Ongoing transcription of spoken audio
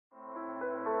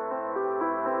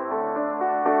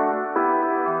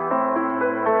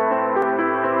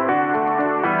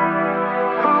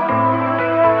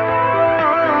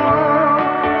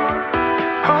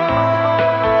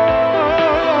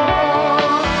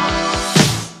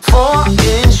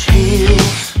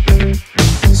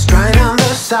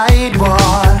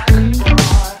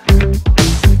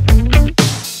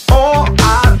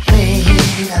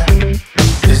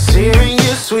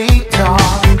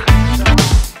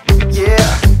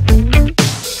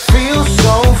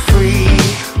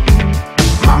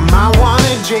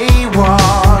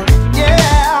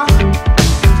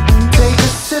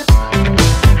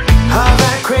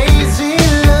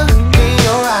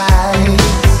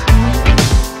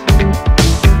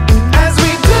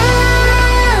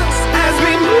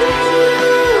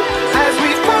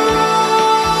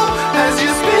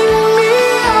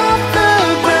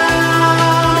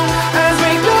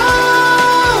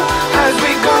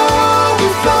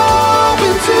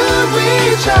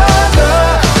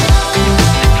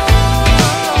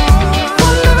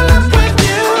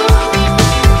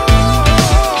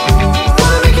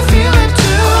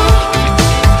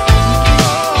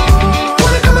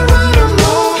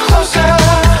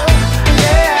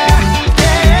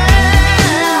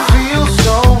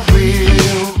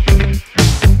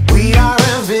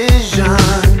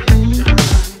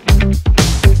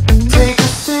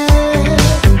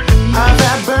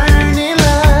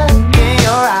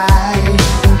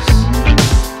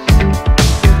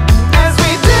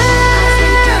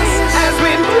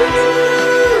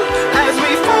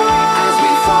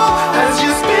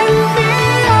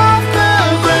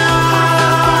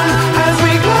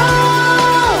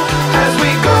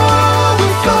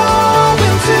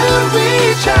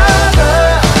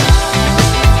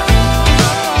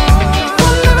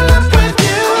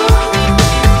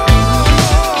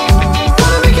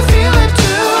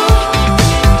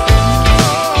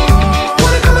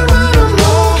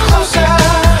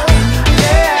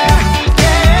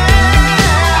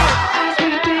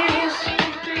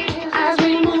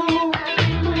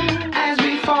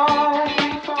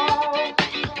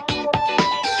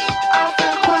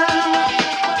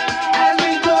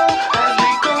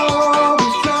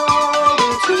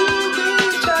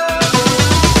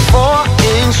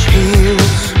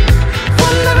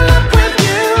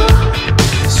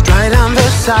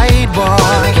sidewalk.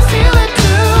 Wanna make you feel it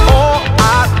too. All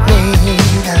I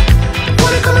need,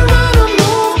 Wanna come around and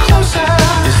move closer.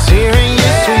 is hearing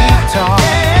your sweet talk.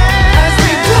 As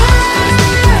we glide,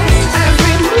 as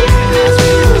we move,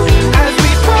 as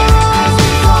we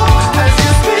fall, as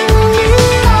you spin me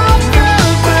off the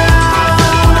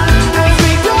ground. As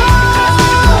we go,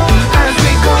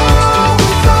 we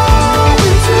flow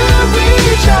into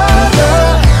each other.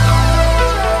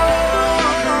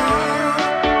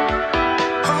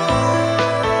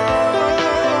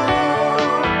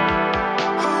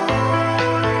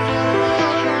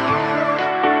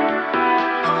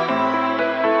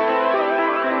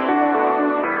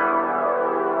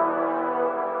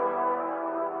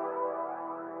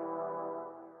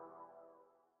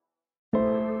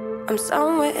 I'm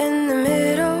somewhere in the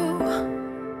middle,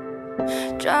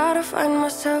 try to find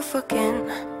myself again.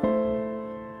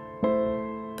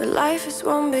 But life is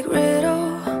one big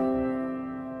riddle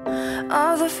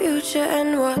of the future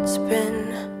and what's been.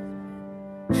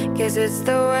 Guess it's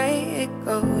the way it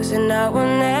goes, and I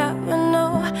will never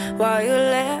know why you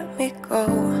let me go.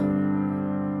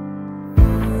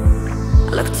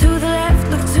 Look to the left,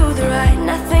 look to the right,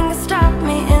 nothing can stop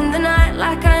me in the night,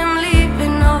 like I'm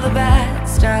leaving all the bad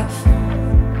stuff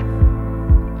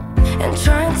and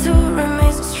trying to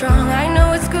remain so strong. I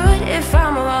know it's good if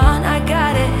I'm alone. I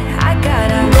got it, I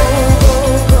gotta go, go,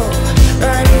 go,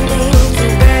 running into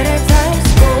better times.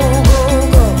 Go, go,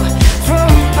 go, from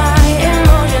my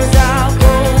emotions I'll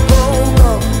go, go,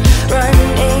 go,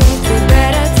 running into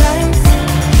better times,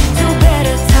 to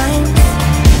better times,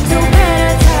 to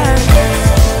better times,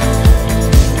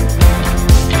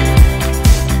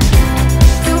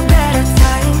 to better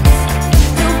times,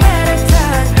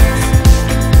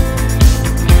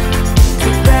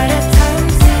 to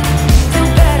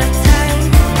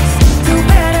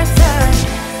better times.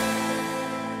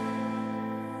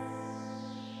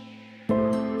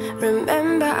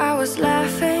 Remember I was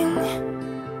laughing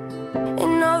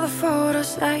in all the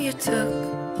photos that you took,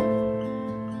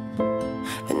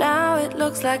 but now it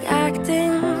looks like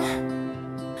acting,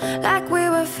 like we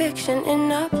were fiction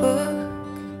in a book.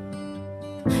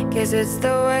 Guess it's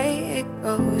the way it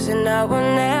goes, and I will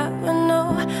never know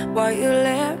why you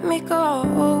let me go.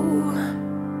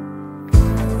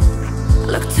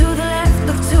 Look to the left,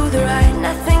 look to the right,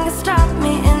 nothing can stop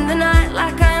me in the night,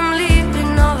 like I'm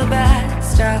leaving all the bad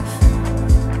stuff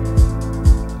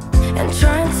and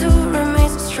trying to remain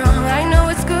so strong. I know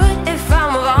it's good if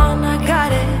I'm alone. I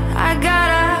got it, I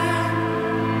gotta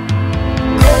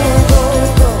go, go,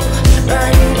 go,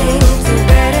 running into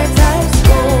better times.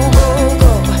 Go, go,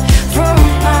 go, from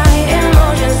my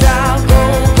emotions I'll go,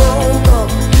 go, go,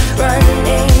 running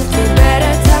into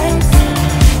better times,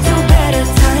 to better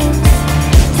times,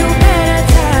 to better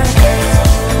times,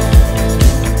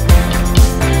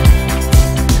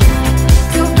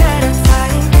 to better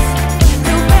times,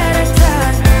 to better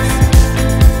times,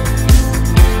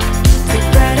 to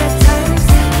better times,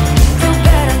 to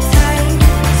better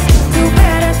times, to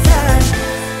better times.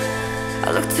 I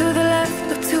look to the left,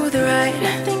 look to the right,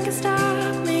 nothing can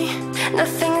stop me,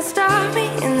 nothing can stop me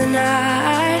in the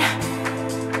night.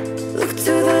 Look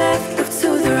to the left, look to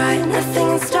the right, nothing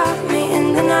can stop me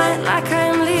in the night, like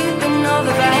I'm leaving all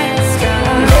the bad stuff.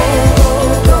 Go,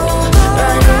 go, go,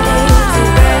 running into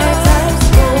better times.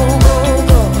 Go, go,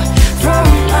 go, from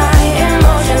my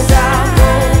emotions I'll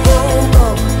go, go, go,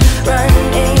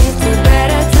 running into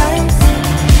better times,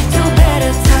 to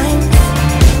better times,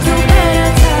 to better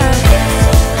times,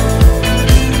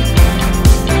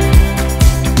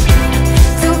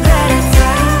 to better times, to better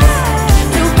times,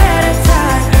 to better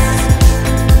times,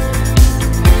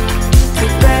 to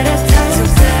better times,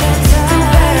 to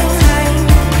better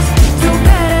times.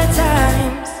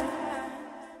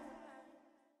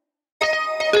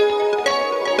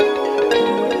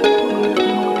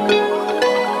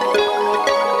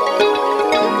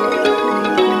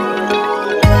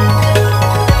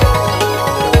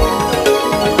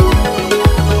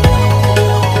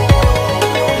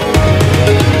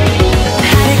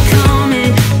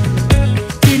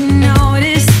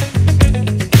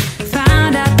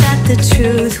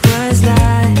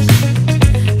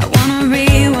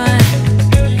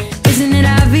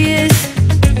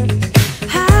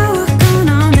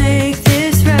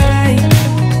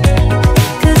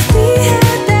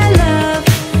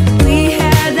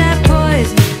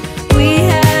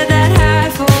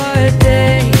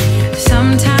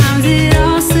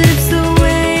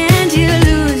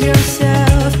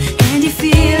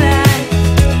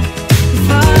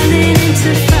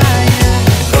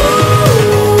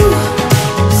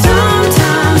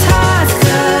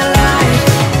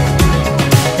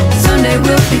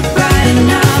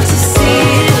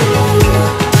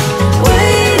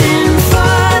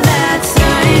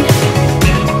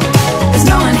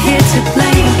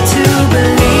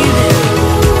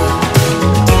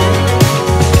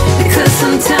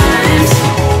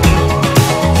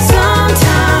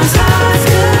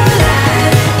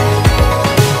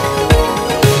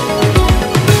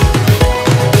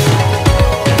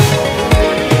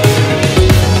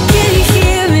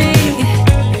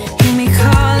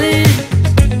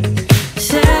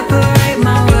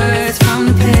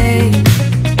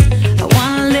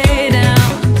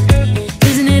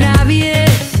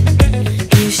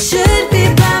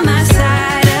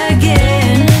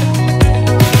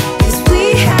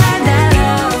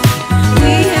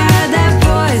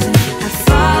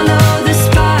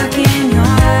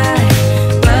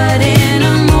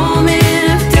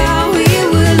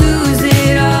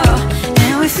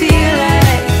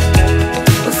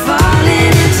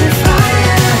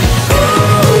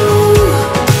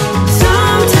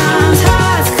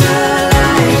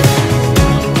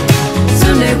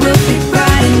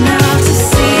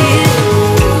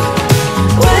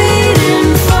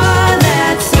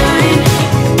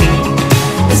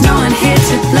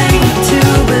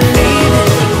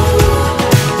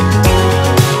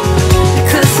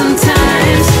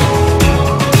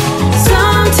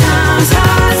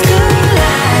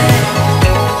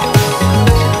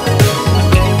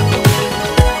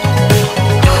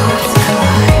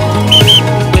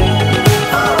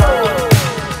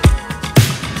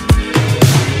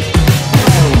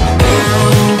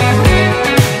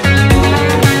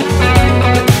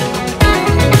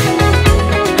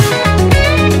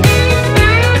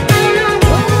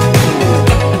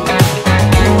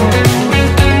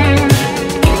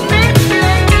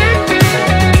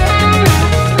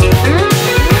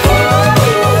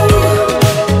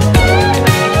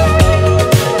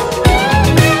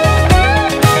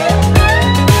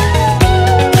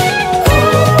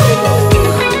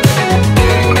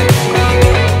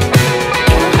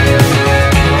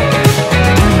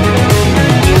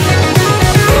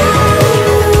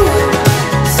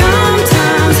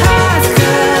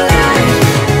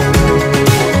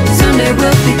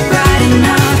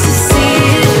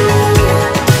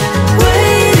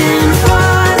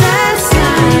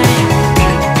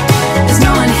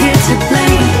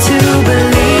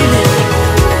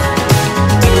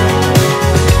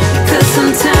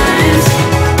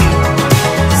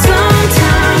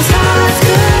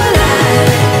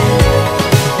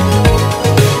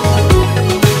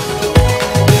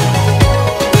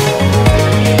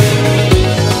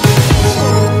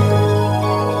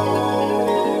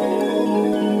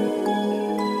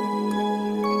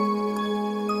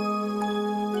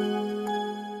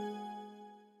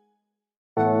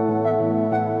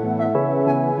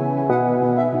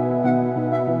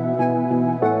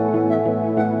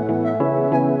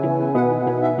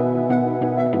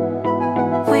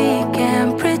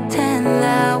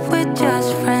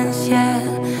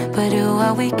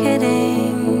 we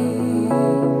kidding?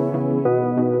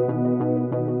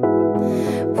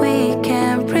 We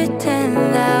can't pretend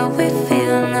that we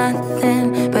feel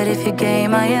nothing, but if you're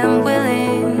game, I am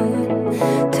willing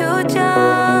to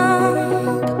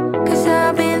jump. 'Cause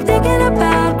I've been thinking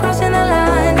about crossing the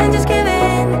line and just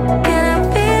giving, and I'm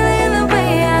feeling the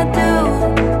way I do.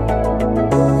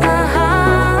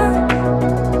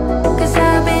 Cause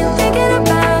I've been thinking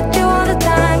about you all the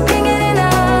time, can't get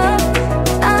enough.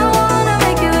 I wanna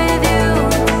make it with you.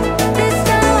 This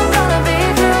time I'm gonna be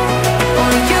through.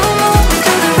 Only you move me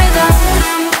to the rhythm.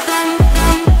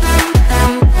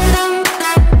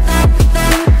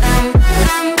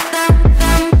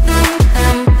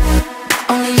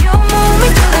 Only you move me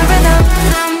to the rhythm.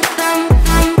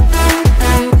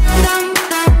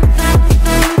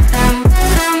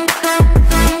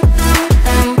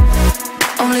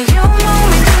 Only you move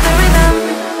me to the rhythm.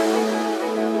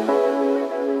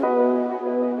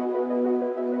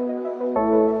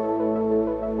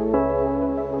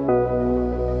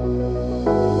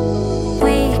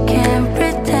 We can't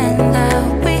pretend that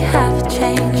we have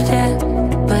changed yet,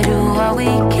 but who are we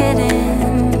kidding?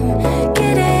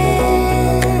 Kidding.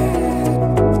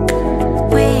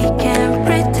 We can't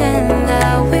pretend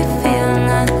that we feel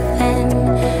nothing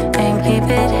and keep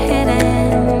it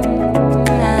hidden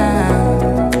now.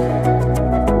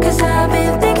 'Cause I've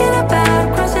been thinking about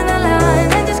crossing the line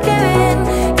and just giving,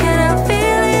 and I'm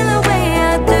feeling the way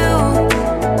I do.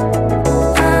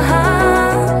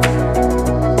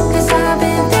 'Cause I've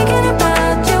been thinking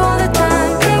about you all the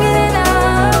time, can't get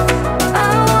enough. I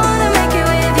wanna make it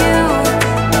with you.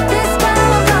 This time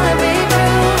I'm gonna be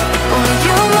through. Only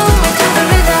you move me to the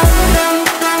rhythm.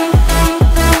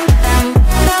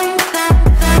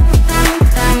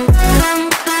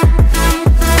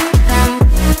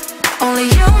 Only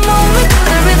you move me to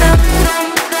the rhythm.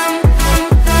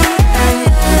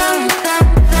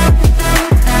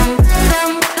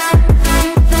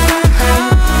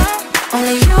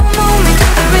 Only you move me to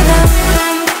the rhythm.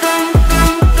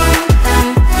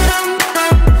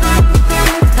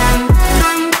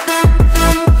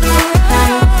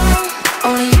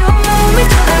 Only you move me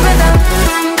to the rhythm.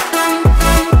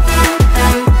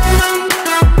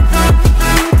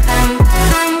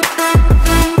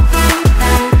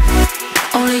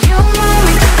 Only you move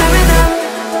me to the rhythm.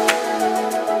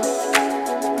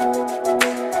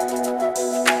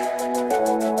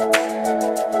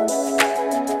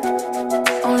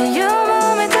 Only you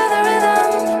move me to the rhythm.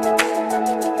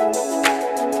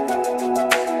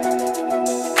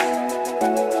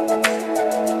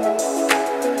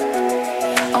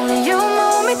 Only you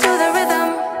move me to the rhythm.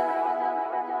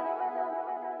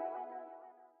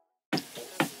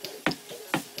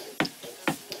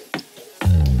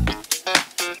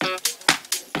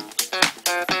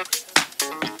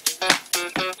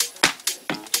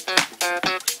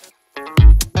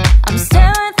 I'm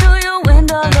staring through your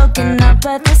window, looking up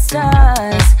at the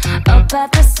stars, up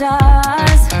at the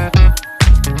stars.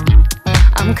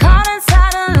 I'm caught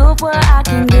inside a loop where I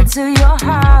can get to your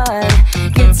heart,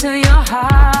 get to your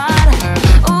heart.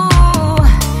 Ooh,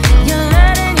 you're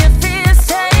letting your fears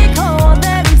take hold,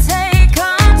 let them take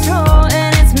control,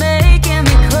 and it's making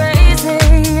me crazy.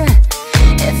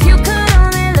 If you could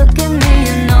only look at me,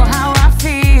 you know how I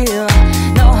feel,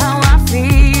 know how I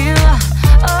feel.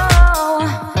 Oh,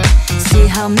 see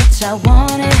how much I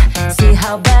want it, see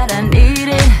how bad I need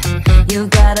it. You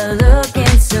gotta look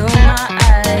into my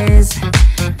eyes.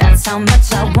 That's how much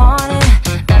I want it,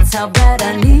 that's how bad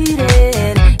I need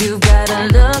it. You gotta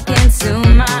look into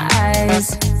my eyes.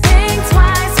 Think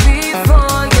twice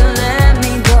before you let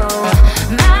me go.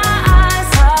 My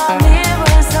eyes are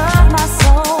mirrors of my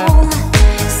soul.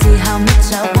 See how much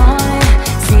I want it,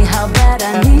 see how bad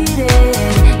I need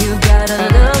it. You gotta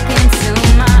look into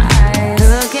my eyes.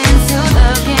 Look into,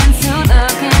 look into,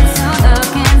 look into,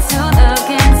 look into, look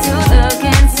into, look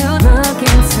into, look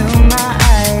into my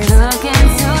eyes. Look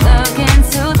into, look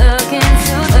into, look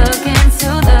into, look into,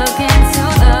 look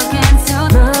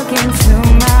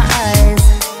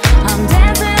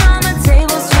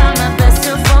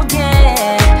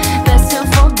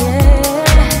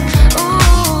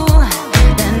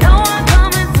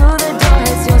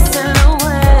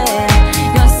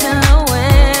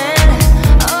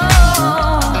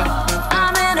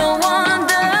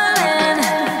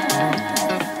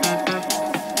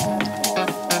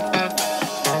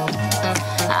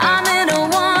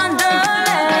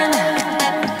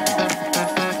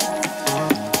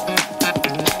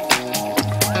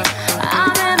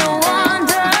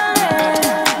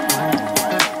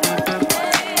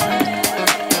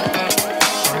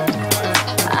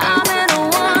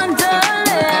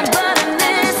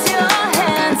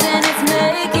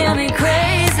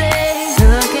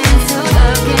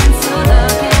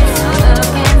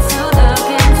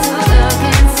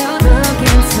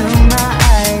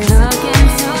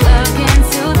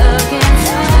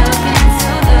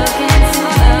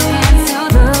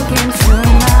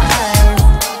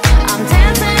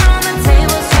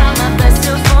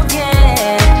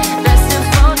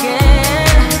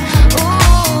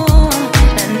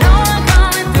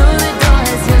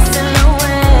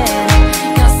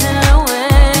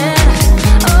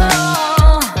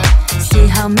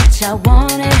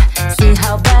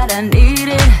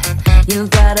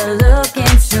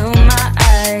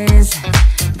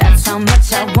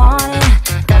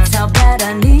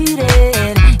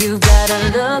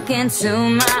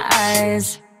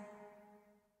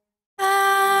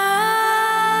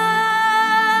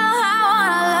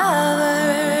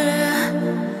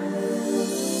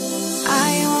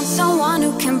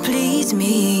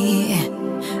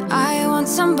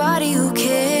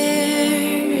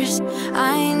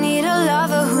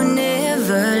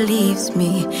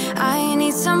I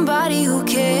need somebody who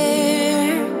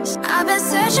cares. I've been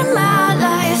searching my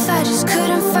life, I just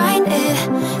couldn't find it.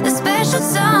 The special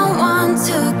someone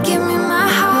to give me my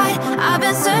heart. I've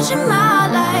been searching my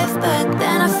life, but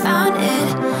then I found it.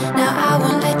 Now I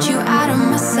won't let you out of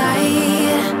my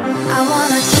sight. I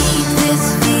wanna keep this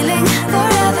feeling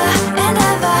forever and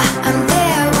ever. I'm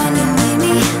there when you need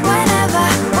me, whenever,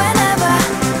 whenever.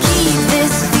 Keep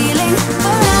this feeling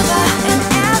forever and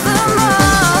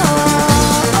evermore.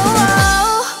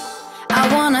 I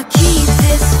wanna keep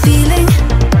this feeling.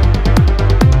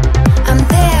 I'm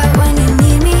there when you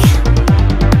need me.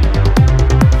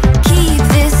 Keep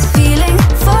this feeling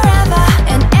forever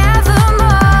and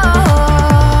evermore.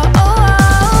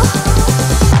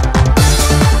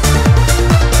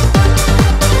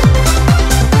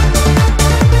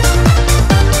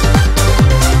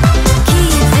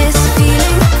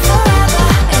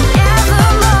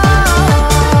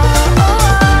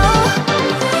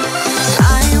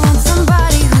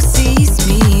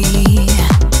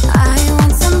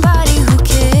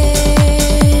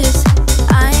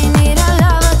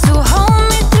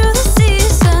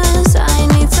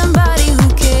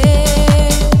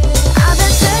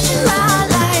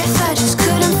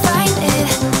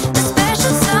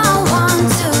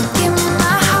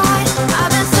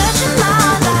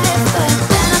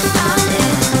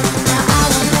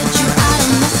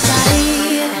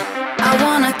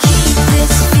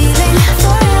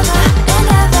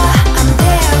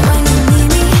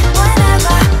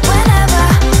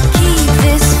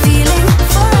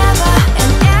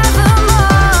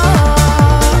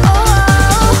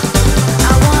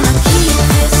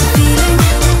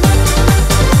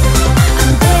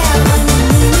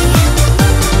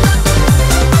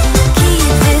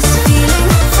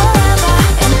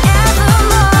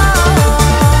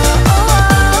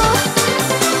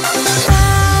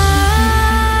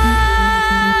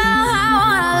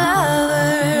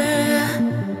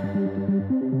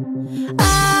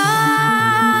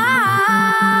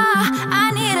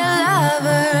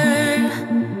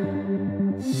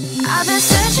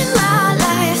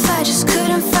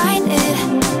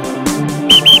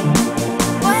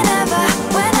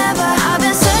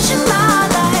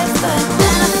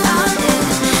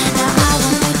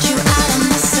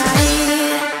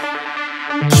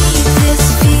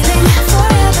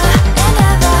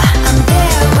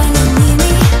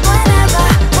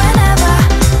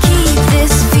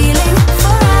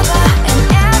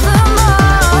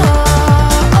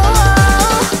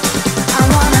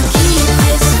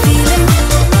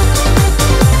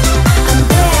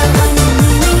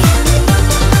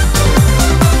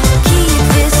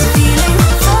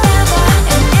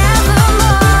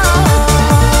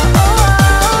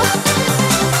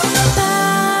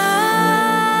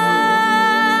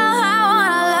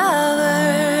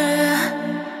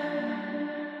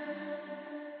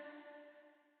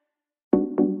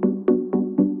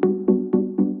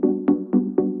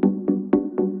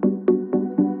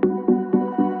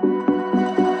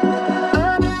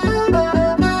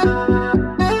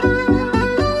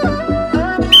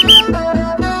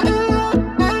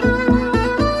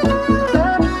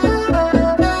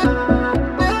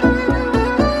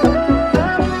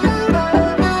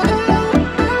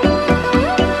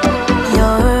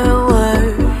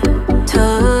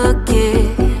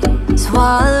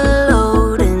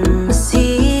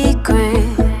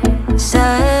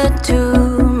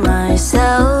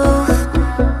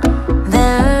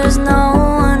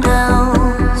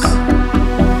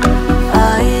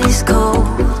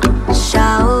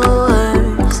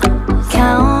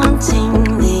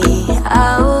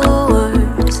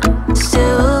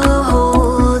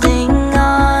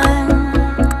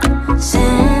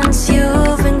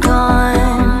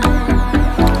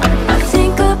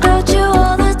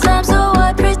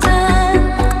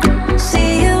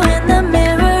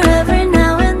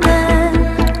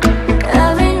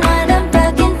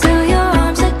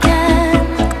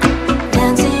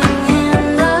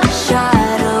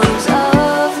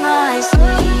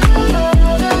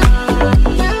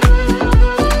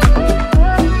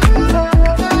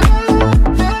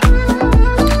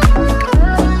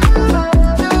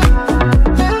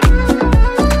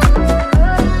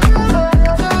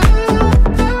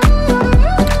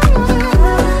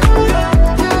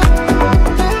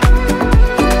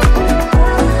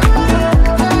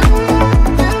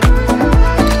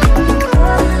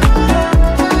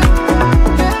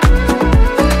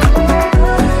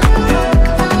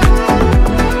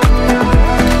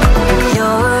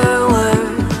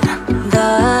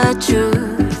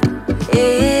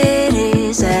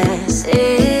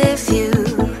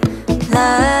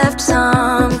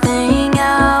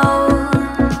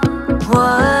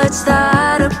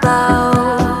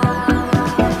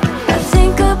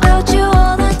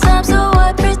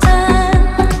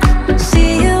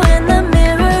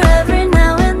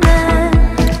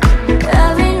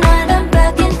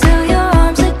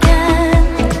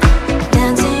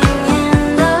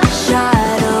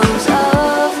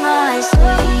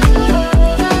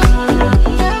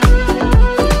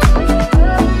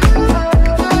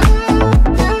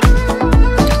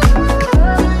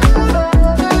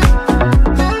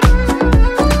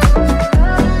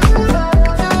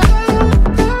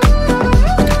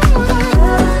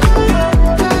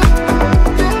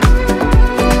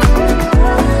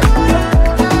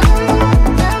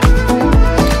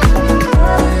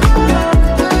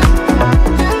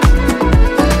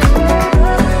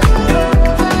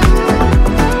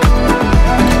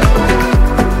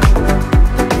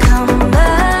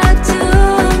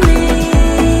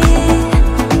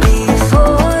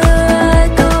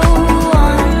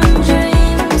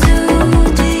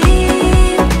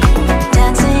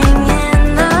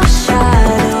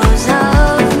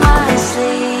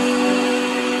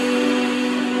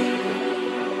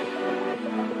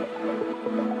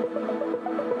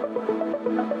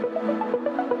 I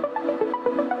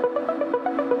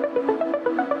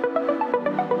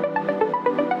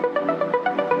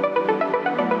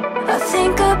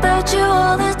think about you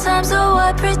all the time, so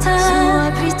I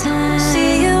pretend.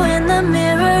 See you in the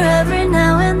mirror every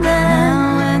now and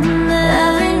then.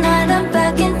 Every night I'm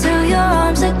back into your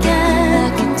arms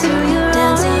again.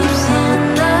 Dancing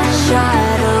in the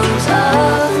shadows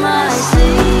of my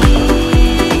sleep.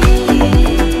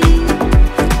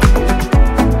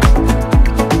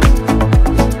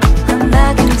 I'm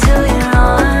back into your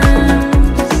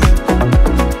arms.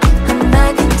 I'm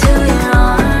back into your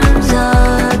arms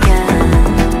again.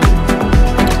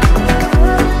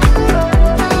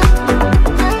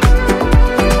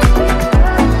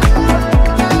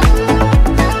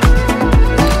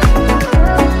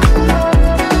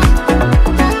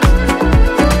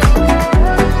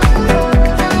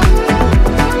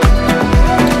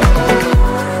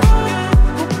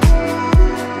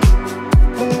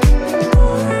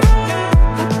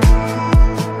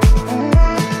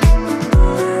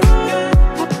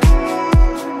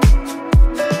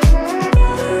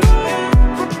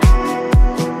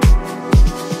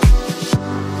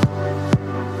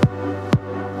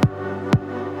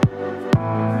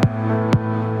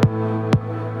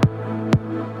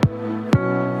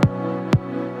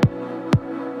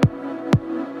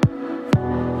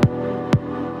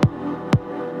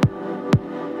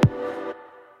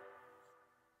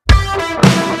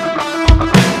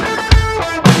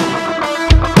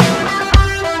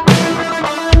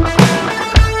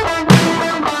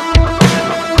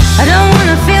 I don't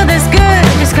wanna feel this good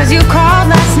just 'cause you called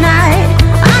last night.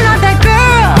 I'm not that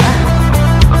girl.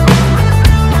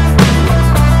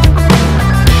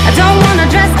 I don't wanna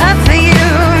dress up for you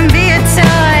and be a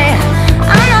toy.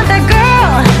 I'm not that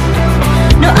girl.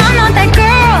 No, I'm not that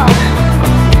girl.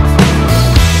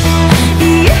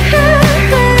 You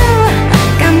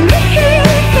got me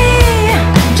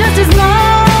just as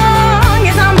long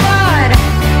as I'm bored.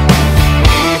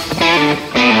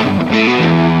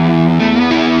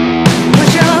 Put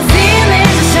your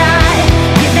feelings aside,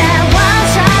 give that wild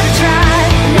shot a try.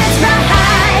 Let's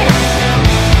ride,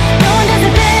 no one does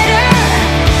it better.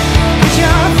 Put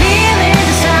your feelings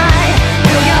aside,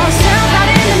 throw yourself out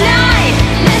in the night.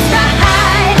 Let's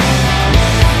ride,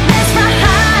 let's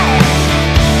ride.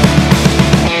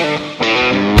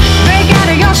 Break out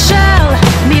of your shell,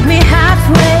 meet me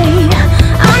halfway.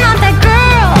 I'm not that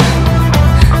girl,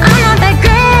 I'm not that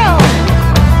girl.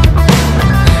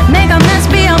 Make a mess,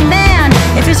 be a man.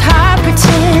 If it's hard,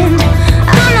 pretend.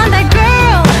 I'm not that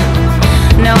girl.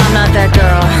 No, I'm not that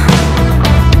girl.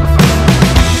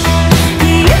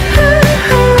 You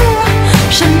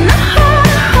should know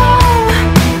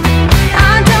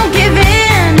I don't give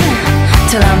in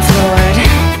till I'm floored.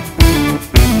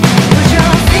 Put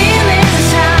your feelings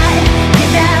aside,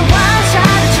 give that wild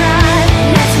shot a try.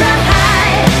 Let's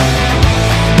ride,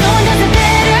 no one does it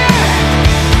better.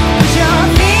 Put your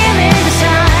feelings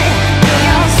aside, throw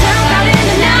yourself out in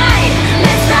the night.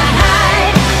 Let's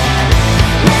ride,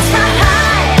 let's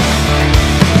ride.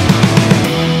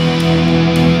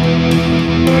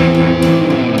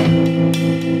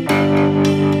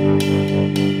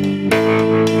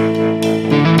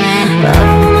 I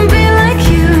don't wanna be like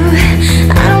you.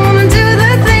 I don't wanna do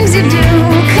the things you do.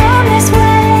 Come this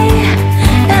way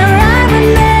and ride with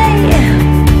me.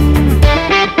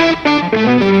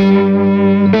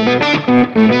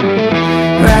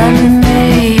 Ride with me,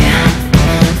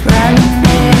 ride with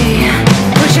me.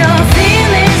 Put your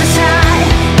feelings aside,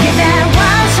 give that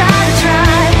wild shot a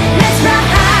try. Let's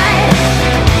ride,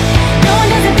 no one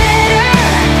does it better.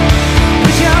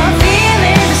 Put your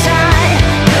feelings aside,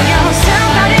 throw yourself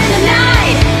out in the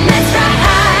night. Let's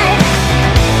ride,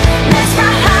 let's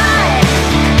ride.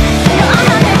 No, I'm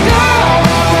not that girl.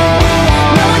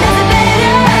 No one does it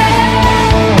better.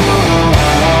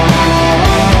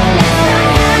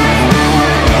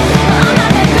 I'm not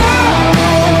that girl.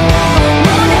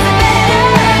 No one does it better.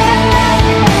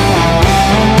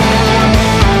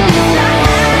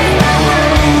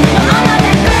 No, I'm not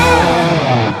that girl.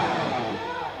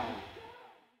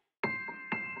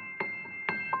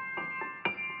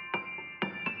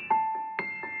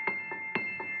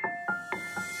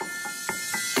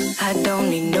 I don't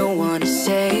need no one to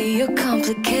say you're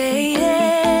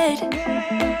complicated.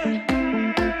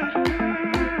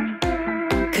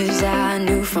 'Cause I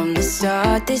knew from the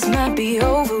start this might be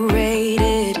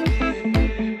overrated.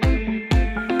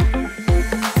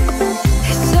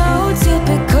 It's so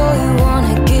typical, you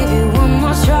wanna give it one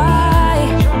more try.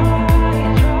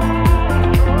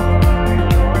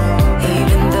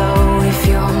 Even though if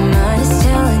your mind is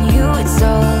telling you it's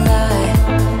all a lie.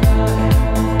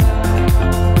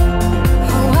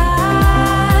 Oh,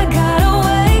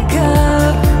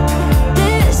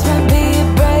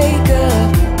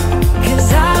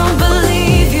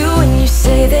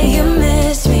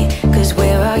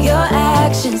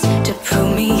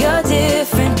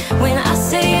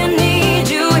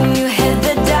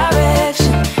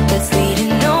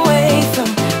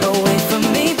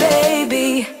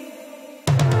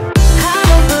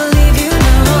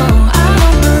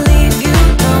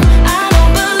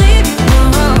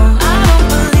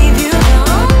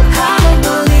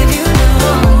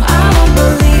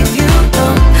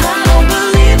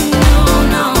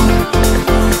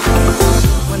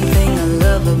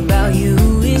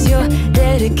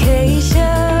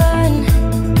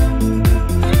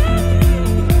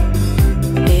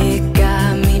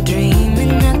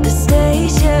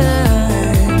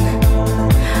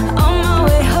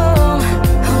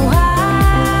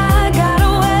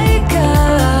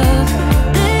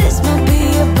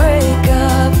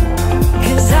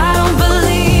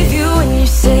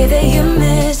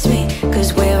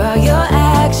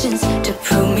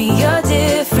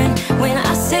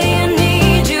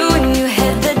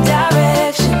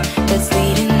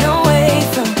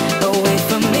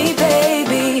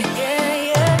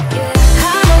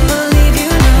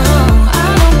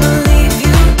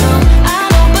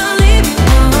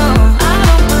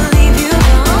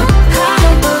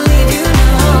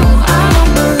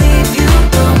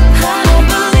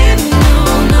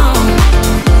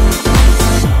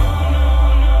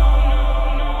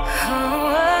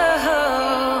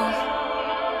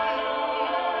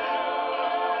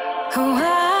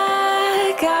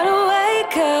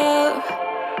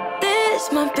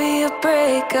 gonna be a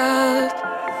breakup.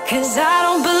 'Cause I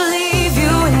don't believe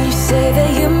you when you say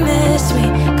that you miss me.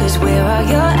 'Cause where are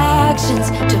your actions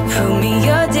to prove me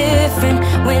you're different?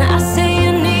 When I say I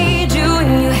need you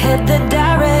and you head the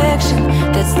direction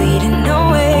that's leading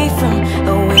away from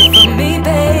me,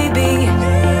 baby.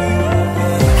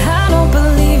 I don't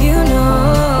believe you, no.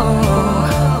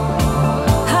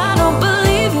 I don't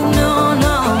believe you, no,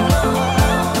 no.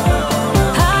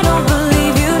 I don't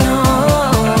believe you, no.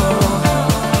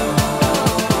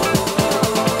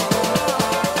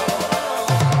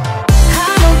 I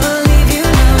don't believe you,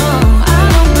 no. I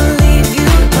don't believe you,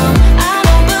 no. I don't believe you, no. I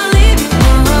don't believe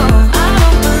you, no. I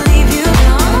don't believe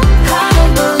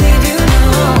you, no.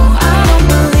 I don't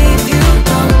believe you,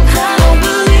 no. I don't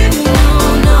believe you, no,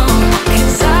 no.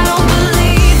 'Cause I don't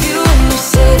believe you when you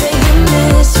say that you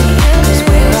miss me. 'Cause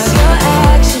where are your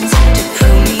actions to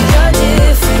prove me you're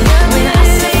different? When I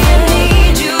say I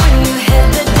need you and you head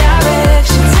the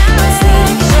direction that's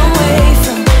leading away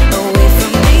from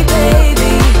me,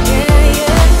 baby. Yeah, yeah,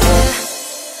 yeah.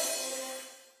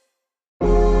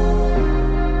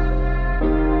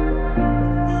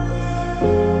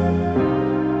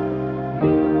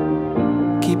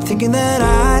 Keep thinking that I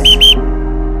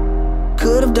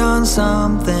could have done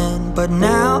something, but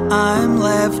now I'm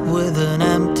left with an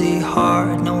empty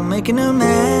heart. No making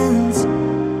amends,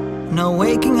 no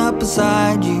waking up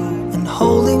beside you and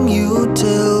holding you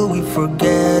till we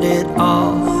forget it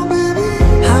all.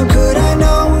 How could I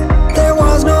know there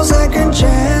was no second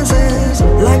chances?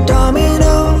 Like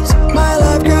dominoes, my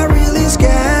life got really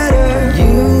scattered.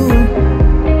 You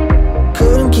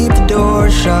couldn't keep the door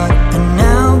shut, and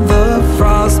now the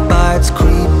frostbite's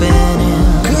creeping in.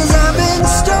 'Cause I've been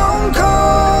stone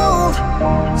cold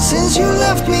since you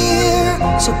left me here.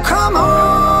 So come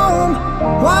home,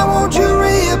 why won't you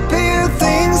reappear?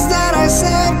 Things that I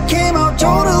said came out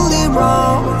totally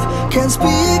wrong. Can't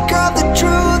speak of the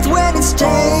truth when it's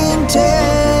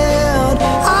tainted.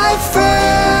 I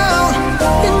fell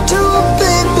into a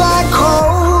big black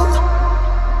hole.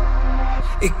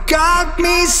 It got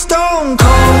me stone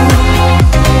cold.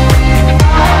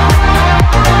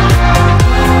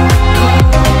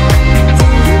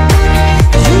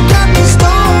 You got me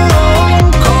stone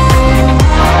cold.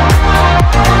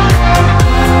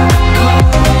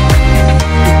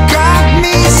 You got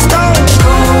me stone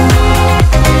cold.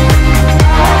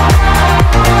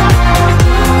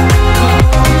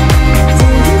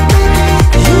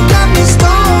 You got me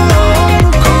stone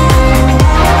cold.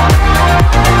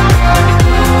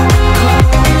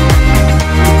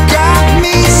 Got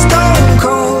me stone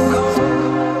cold.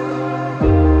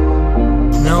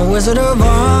 No Wizard of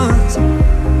Oz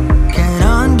can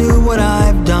undo what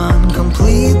I've done.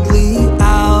 Completely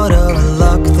out of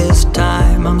luck this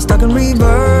time. I'm stuck in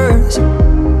reverse.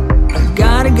 I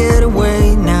gotta get away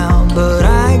now, but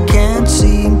I can't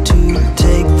seem to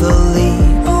take the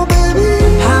lead. Oh baby,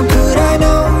 how could I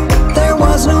know there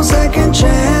was no second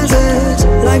chances?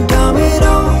 Like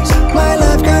dominoes, my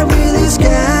life got really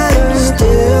scattered.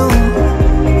 Still,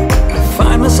 I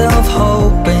find myself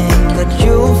hoping that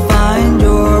you'll find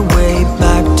your way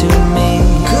back to me.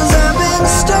 'Cause I've been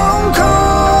stone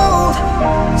cold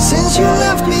since you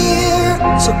left me here.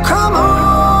 So come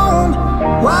home,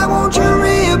 why won't you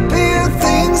reappear?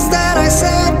 Things that I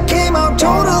said came out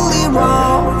totally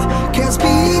wrong. Can't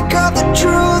speak of the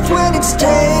truth when it's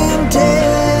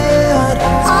tainted.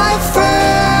 I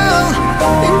fell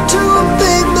into a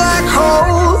big black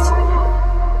hole.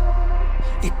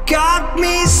 It got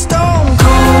me stone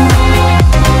cold.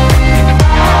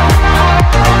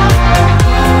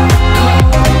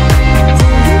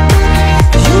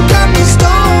 You got me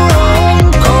stone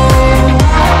cold.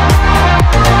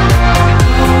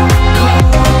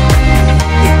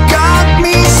 You got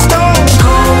me stone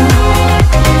cold.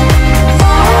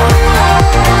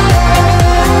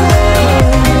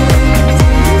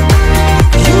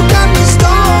 You got me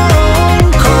stone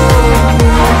cold.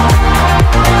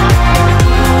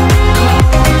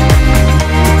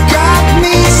 Got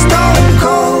me stone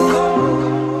cold.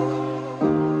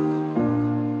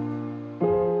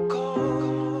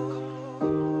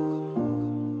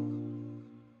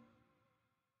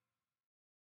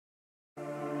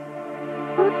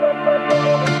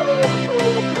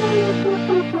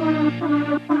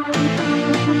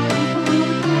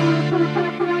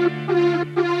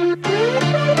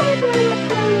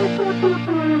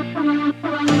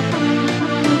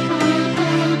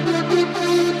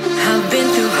 I've been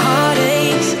through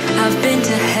heartaches, I've been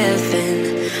to heaven.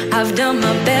 I've done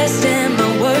my best and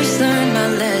my worst, learned my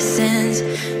lessons.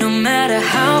 No matter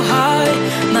how hard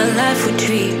my life would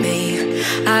treat me,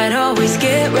 I'd always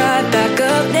get right back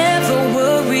up, never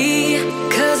worry.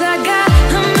 'Cause I got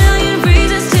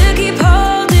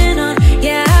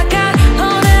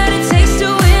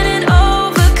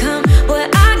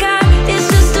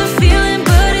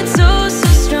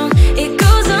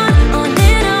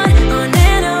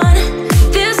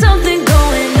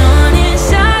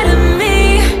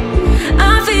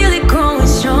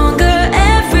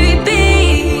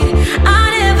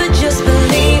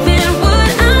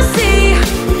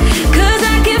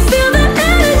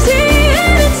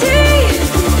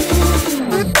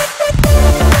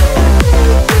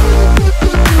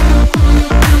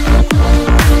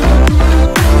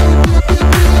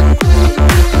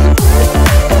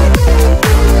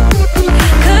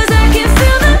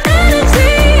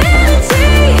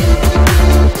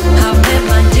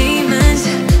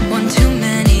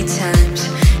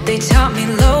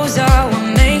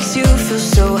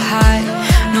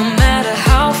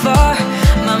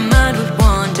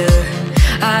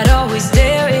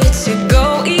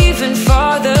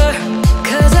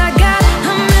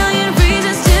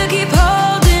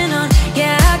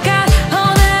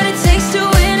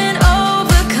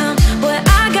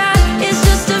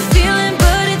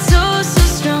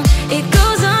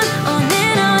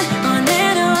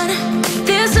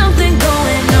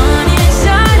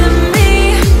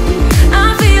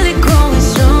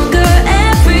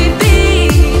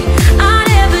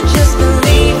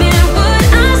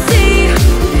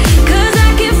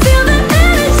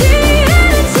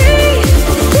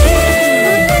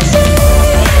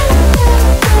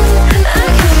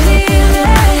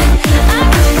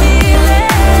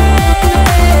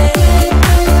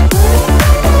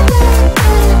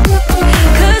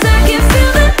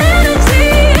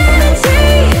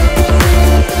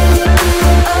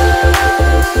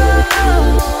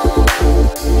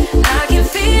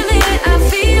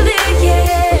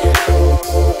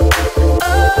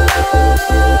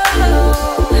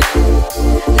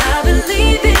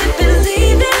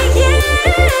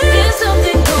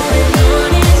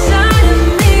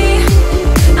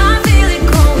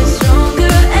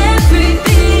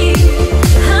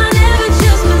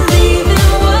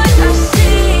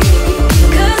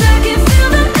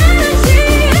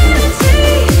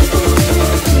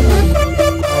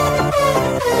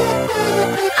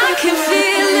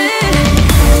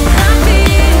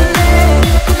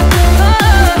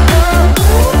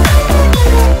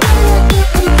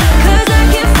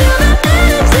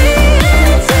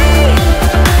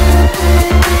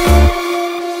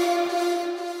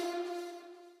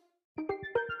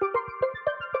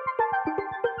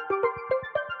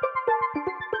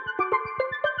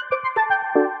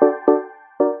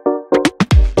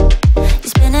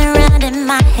sound in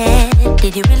my head.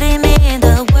 Did you really mean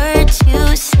the words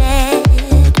you said?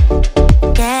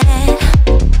 Yeah.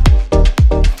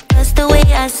 'Cause the way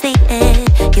I see it,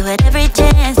 you had every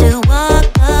chance to walk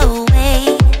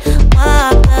away,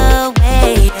 walk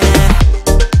away. Yeah.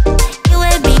 You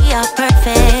and me are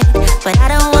perfect, but I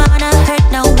don't wanna hurt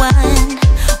no one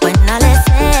when all is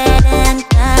said and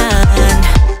done.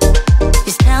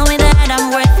 Just tell me that I'm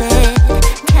worth it.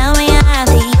 Tell me I'm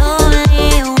the only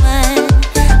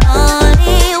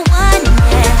one,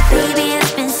 yeah. Baby,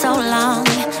 it's been so long,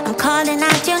 I'm calling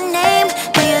out your name.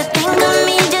 Do you think of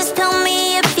me? Just tell me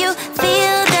if you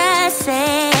feel the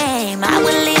same. I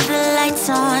will leave the lights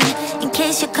on in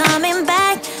case you're coming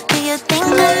back. Do you think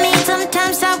of me?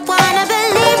 Sometimes I wanna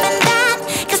believe in that.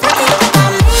 'Cause I think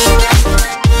about me and you,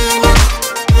 me and you,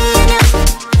 me and you.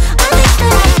 All things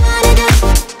that I wanna do,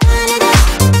 wanna do,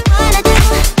 wanna do.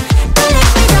 Don't let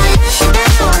me, don't let you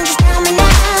down. Just tell me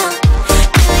now.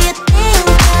 Do you think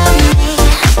of me?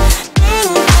 Think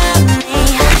of me?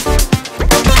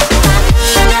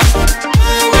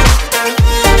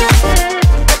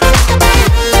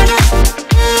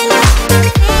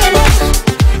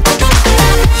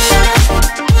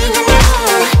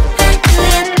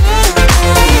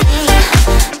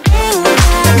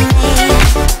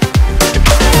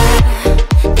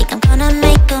 Think I'm gonna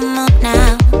make a move now.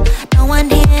 No one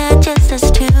here, just us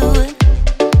two.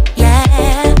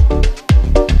 Yeah.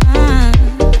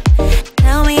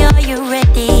 Tell me, are you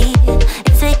ready?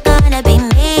 Is it gonna be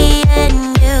me and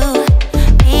you?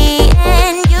 Me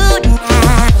and you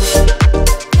now.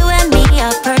 You and me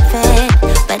are perfect,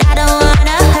 but I don't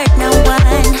wanna hurt no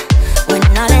one when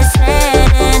all is said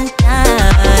and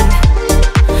done.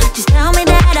 Just tell me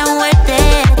that I'm worth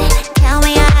it. Tell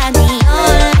me I'm the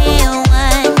only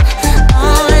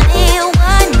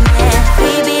one, yeah.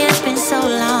 Baby, it's been so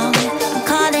long, I'm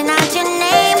calling out your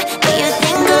name. Do you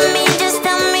think of me? Just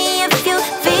tell me if you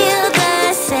feel the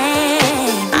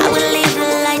same. I will leave the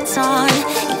lights on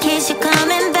in case you're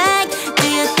coming back. Do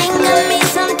you think of me?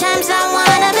 Sometimes I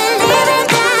wanna believe in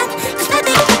that. 'Cause I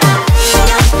think about me and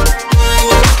you, me and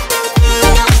you, me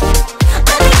and you.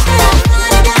 All things that I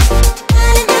wanna do,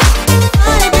 wanna do,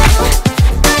 wanna do.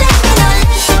 Don't let me, don't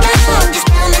let you down. Just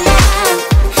tell me now.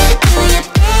 Do you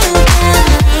think of me?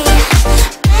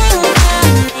 Think of me?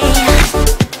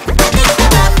 I think about me and you, me and you, me and you. I think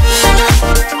about me and you, me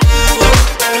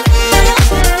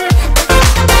and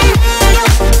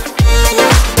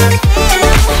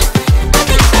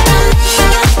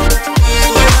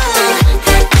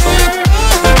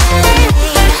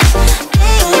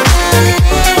me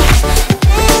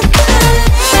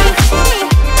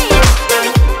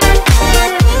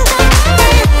and you. I think about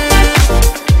me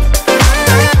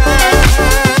and you,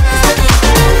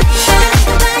 me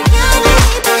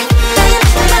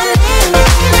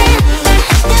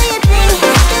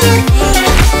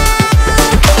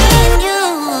and you.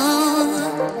 Do you think of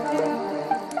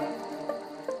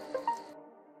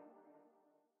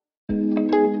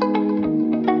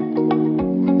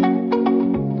me?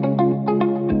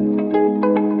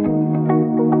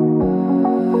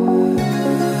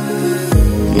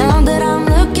 Now that I'm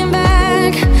looking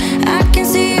back, I can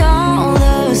see all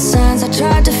the signs I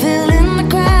tried to fill in the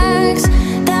cracks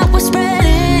that were spread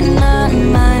in my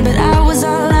mind, but I was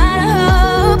all out of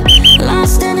hope,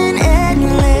 lost in an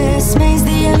endless maze.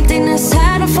 The emptiness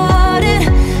had unfolded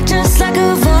just like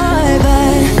a void,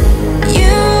 but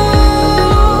you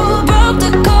broke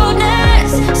the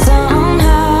coldness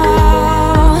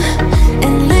somehow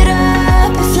and lit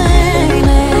up a flame.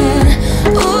 And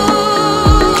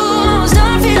ooh, I was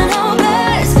done feeling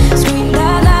hopeless, screamed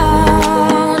out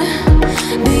loud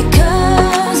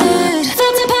because it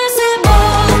felt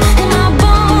impossible in my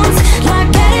bones, like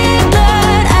getting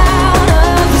blood out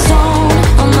of the stone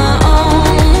on my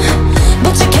own.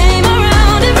 But you came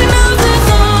around and removed the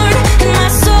thorn in my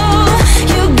soul.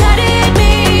 You guided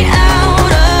me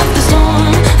out of the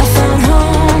storm. I found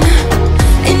home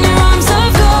in your arms of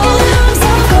gold,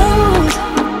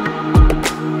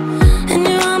 in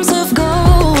your arms of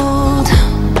gold,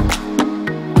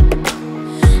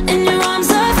 in your arms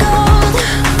of gold.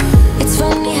 It's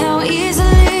funny how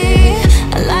easily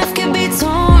a life can be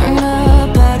torn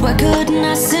apart. Why couldn't I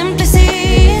simply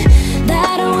see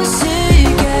that I was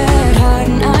sick at heart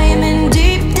and I am in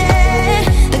deep debt?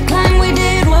 The climb we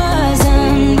did was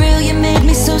unreal. You made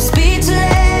me so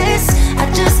speechless, I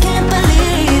just can't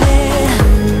believe it.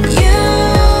 You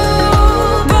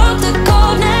broke the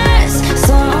coldness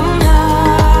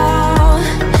somehow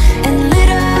and lit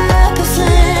up a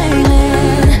flame.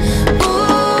 And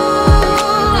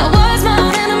ooh, I was my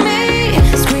own enemy,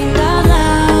 screamed out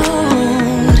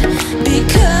loud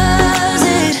because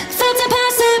it felt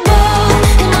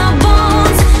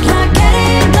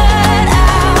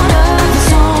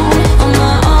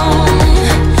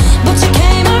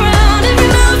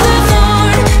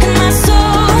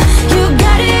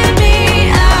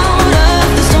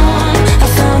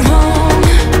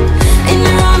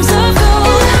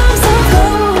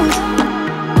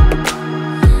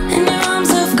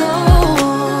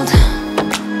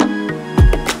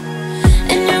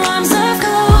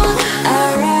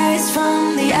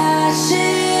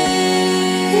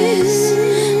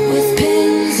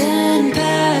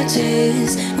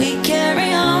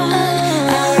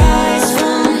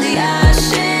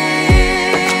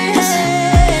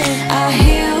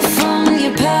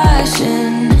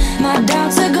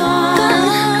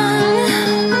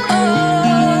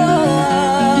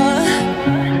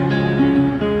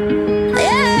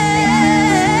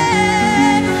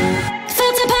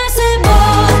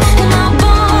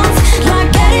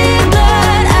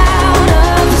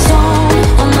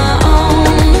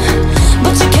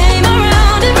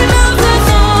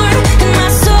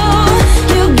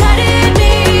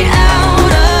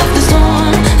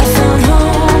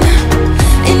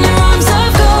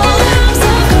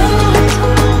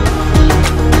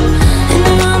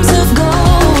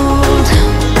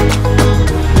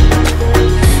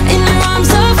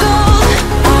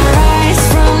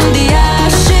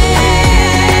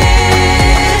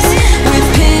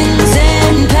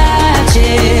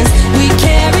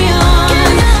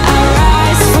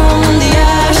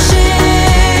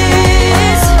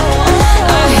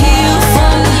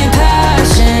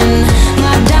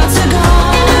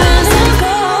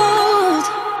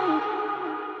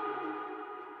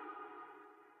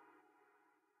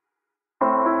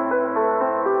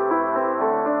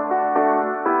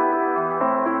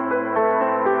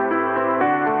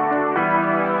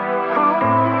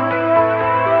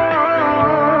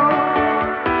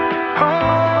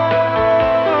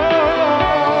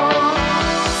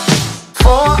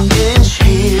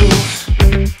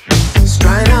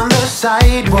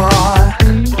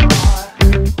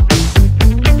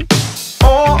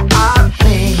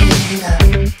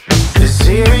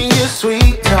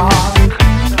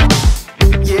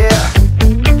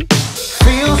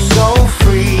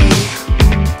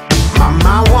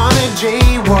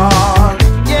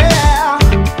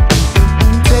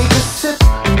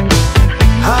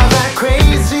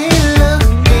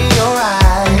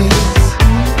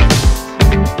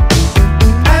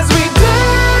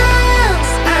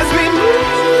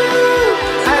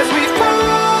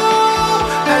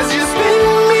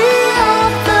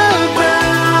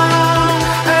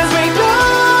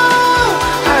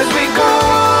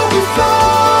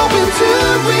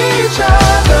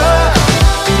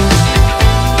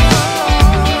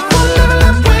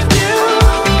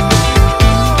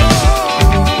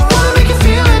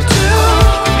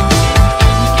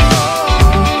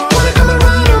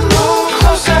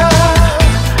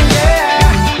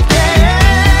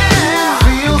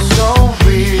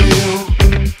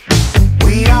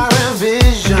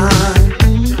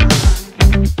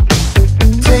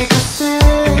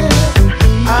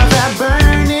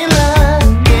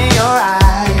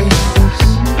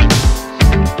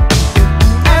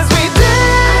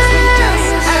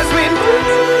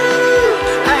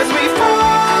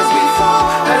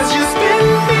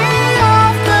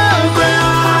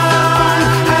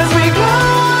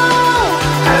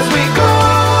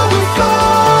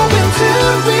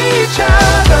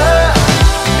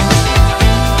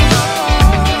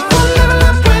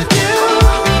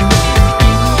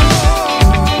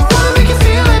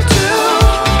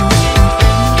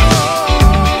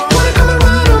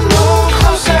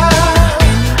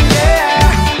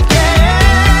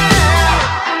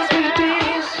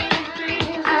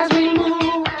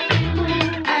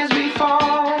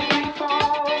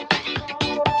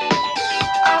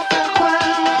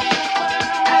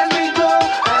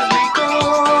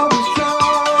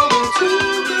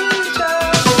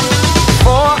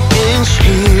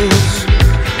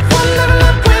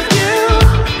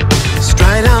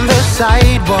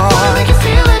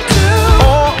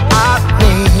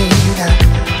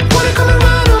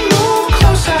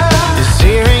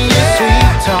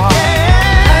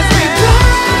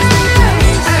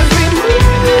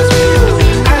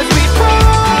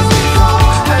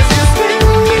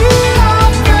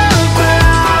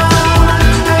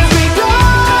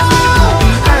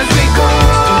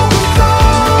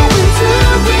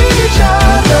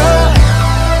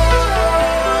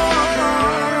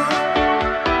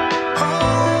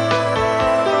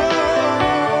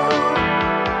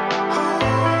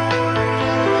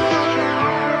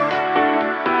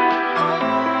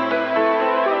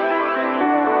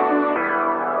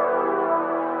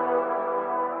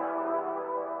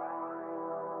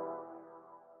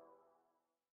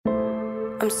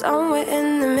I'm somewhere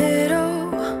in the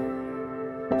middle,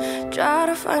 try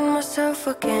to find myself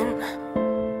again.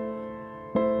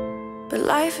 But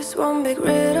life is one big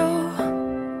riddle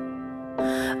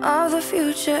of the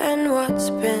future and what's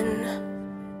been.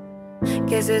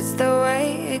 Guess it's the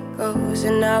way it goes,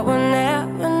 and I will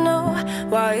never know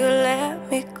why you let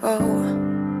me go.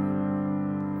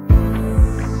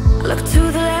 Look to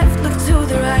the left, look to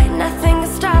the right, nothing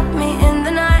can stop me in the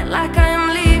night, like I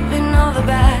am leaving all the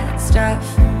bad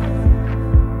stuff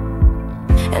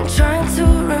and trying to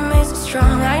remain so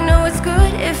strong. I know it's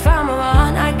good if I'm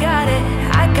alone. I got it,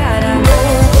 I gotta go,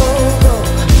 go, go,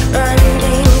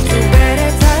 running to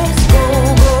better times. Go,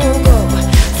 go, go,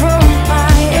 from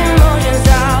my emotions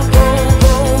I'll go,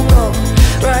 go, go,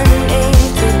 running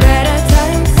to better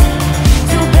times,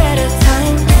 to better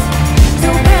times, to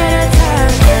better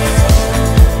times,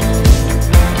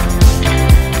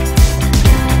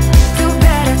 to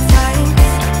better times,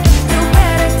 to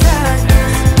better times.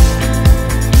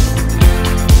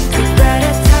 To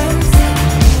better times,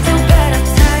 to better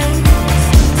times,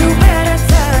 to better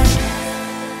times.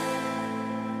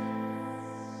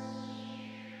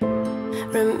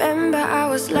 Remember I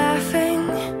was laughing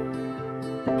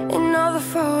in all the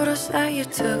photos that you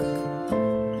took,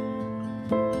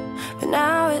 but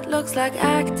now it looks like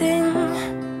acting,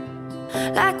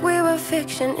 like we were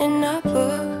fiction in a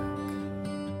book.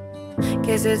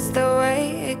 Guess it's the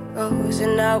way it goes,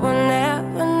 and I will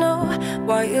never know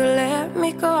why you let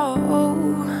me go.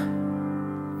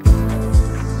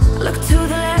 Look to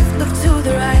the left, look